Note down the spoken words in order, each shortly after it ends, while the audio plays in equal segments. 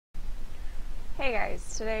Hey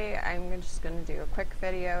guys, today I'm just going to do a quick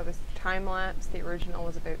video. This time lapse. The original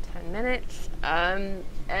was about 10 minutes, and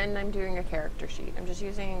I'm doing a character sheet. I'm just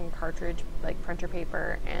using cartridge, like printer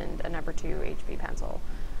paper, and a number 2 HB pencil.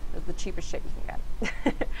 It's the cheapest shit you can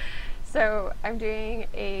get. So I'm doing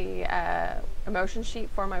a emotion sheet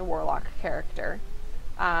for my warlock character.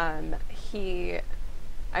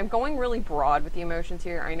 I'm going really broad with the emotions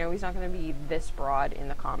here. I know he's not going to be this broad in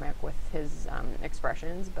the comic with his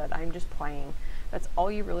expressions, but I'm just playing. That's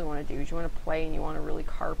all you really want to do, is you want to play and you want to really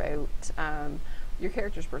carve out your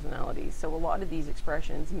character's personality. So a lot of these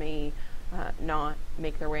expressions may not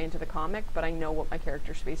make their way into the comic, but I know what my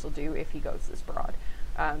character's face will do if he goes this broad.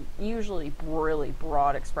 Usually really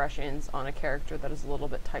broad expressions on a character that is a little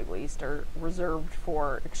bit tight-laced are reserved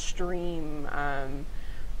for extreme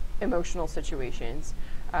emotional situations,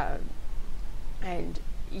 and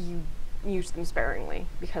you use them sparingly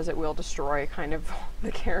because it will destroy kind of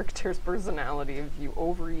the character's personality if you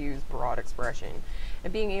overuse broad expression.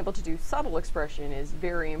 And being able to do subtle expression is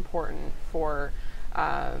very important for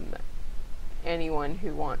anyone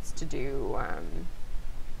who wants to do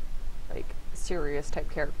like serious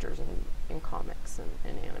type characters in comics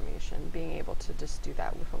and animation. Being able to just do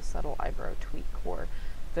that with a subtle eyebrow tweak, or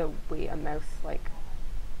the way a mouth like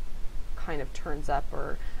kind of turns up,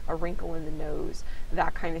 or a wrinkle in the nose,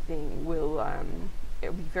 that kind of thing will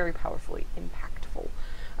it'll be very powerfully impactful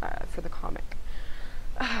for the comic.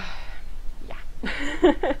 Yeah.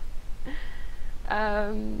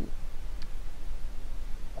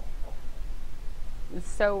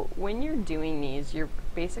 So when you're doing these, you're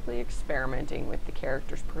basically experimenting with the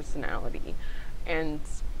character's personality, and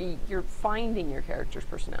you're finding your character's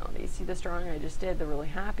personality. See this drawing I just did, the really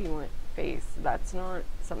happy face? That's not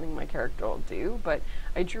something my character will do, but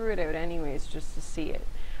I drew it out anyways just to see it.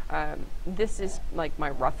 This is like my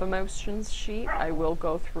rough emotions sheet. I will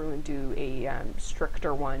go through and do a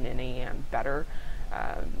stricter one and a better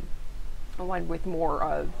one with more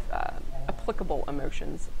of applicable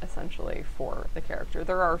emotions, essentially, for the character.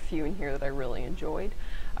 There are a few in here that I really enjoyed,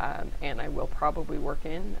 and I will probably work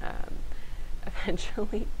in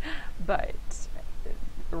eventually, but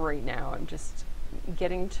right now I'm just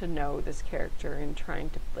getting to know this character and trying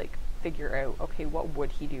to like figure out, okay, what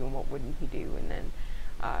would he do and what wouldn't he do, and then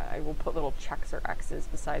I will put little checks or X's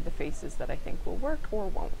beside the faces that I think will work or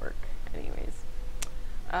won't work. Anyways,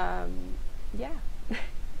 yeah.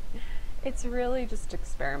 It's really just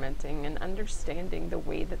experimenting and understanding the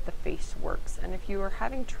way that the face works. And if you are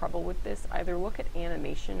having trouble with this, either look at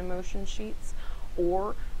animation emotion sheets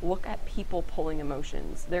or look at people pulling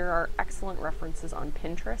emotions. There are excellent references on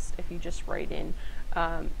Pinterest. If you just write in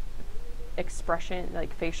expression,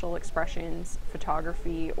 like facial expressions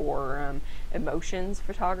photography, or emotions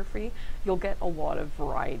photography, you'll get a lot of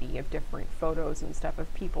variety of different photos and stuff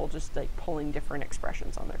of people just like pulling different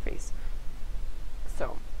expressions on their face.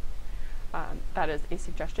 So that is a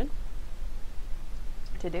suggestion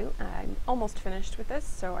to do. I'm almost finished with this,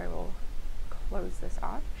 so I will close this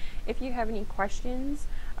off. If you have any questions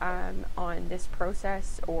on this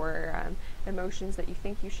process, or emotions that you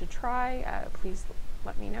think you should try, please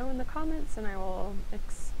let me know in the comments and I will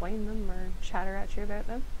explain them or chatter at you about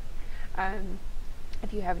them.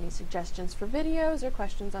 If you have any suggestions for videos or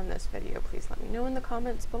questions on this video, please let me know in the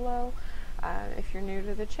comments below. If you're new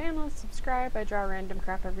to the channel, subscribe. I draw random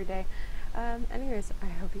crap every day. Anyways, I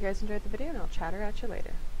hope you guys enjoyed the video, and I'll chatter at you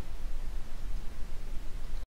later.